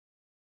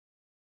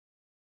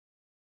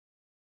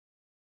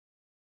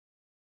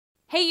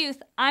Hey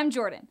youth, I'm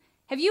Jordan.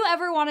 Have you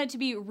ever wanted to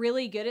be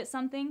really good at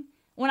something?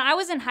 When I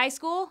was in high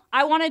school,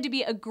 I wanted to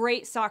be a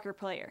great soccer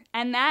player,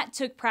 and that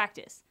took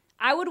practice.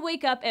 I would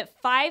wake up at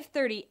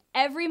 5:30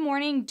 every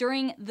morning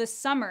during the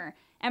summer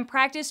and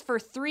practice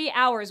for 3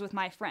 hours with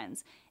my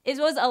friends. It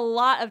was a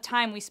lot of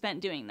time we spent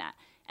doing that.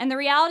 And the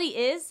reality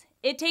is,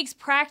 it takes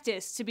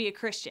practice to be a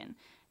Christian.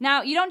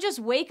 Now, you don't just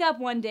wake up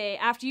one day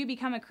after you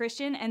become a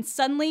Christian and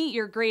suddenly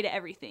you're great at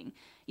everything.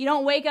 You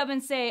don't wake up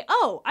and say,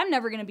 oh, I'm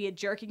never going to be a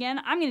jerk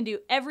again. I'm going to do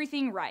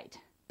everything right.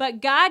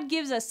 But God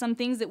gives us some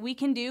things that we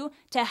can do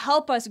to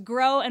help us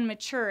grow and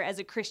mature as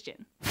a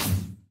Christian.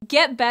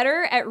 Get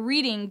better at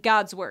reading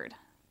God's Word.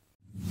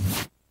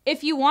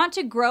 If you want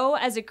to grow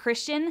as a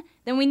Christian,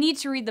 then we need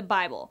to read the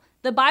Bible.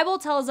 The Bible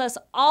tells us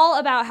all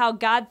about how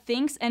God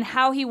thinks and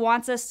how He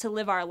wants us to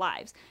live our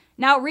lives.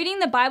 Now, reading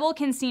the Bible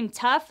can seem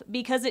tough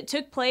because it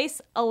took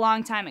place a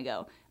long time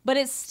ago, but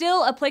it's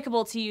still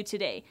applicable to you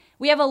today.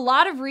 We have a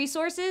lot of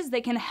resources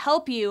that can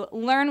help you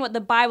learn what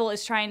the Bible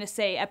is trying to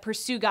say at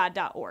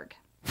pursuegod.org.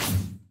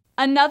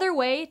 Another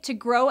way to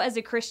grow as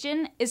a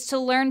Christian is to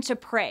learn to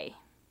pray.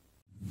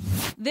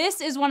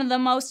 This is one of the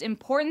most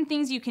important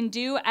things you can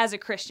do as a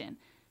Christian.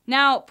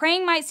 Now,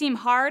 praying might seem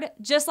hard.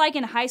 Just like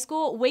in high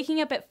school, waking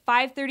up at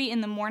 5:30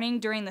 in the morning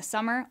during the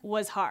summer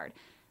was hard.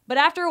 But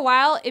after a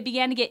while, it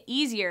began to get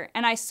easier,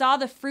 and I saw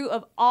the fruit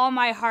of all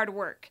my hard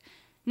work.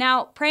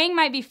 Now, praying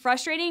might be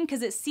frustrating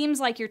because it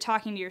seems like you're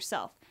talking to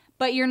yourself,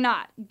 but you're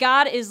not.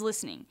 God is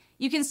listening.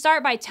 You can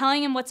start by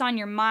telling Him what's on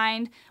your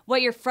mind,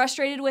 what you're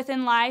frustrated with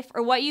in life,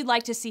 or what you'd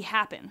like to see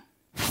happen.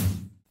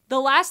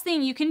 The last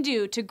thing you can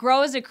do to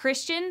grow as a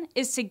Christian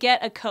is to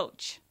get a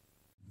coach.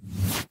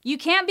 You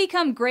can't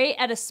become great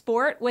at a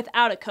sport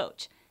without a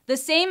coach. The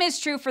same is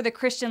true for the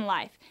Christian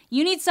life.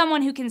 You need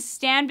someone who can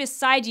stand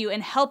beside you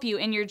and help you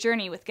in your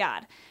journey with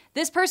God.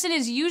 This person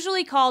is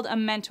usually called a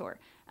mentor.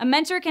 A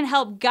mentor can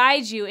help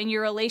guide you in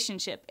your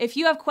relationship. If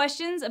you have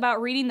questions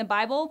about reading the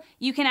Bible,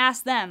 you can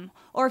ask them.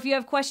 Or if you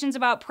have questions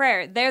about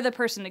prayer, they're the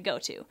person to go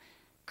to.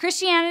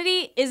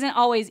 Christianity isn't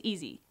always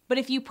easy, but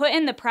if you put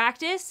in the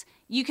practice,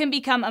 you can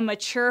become a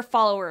mature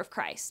follower of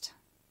Christ.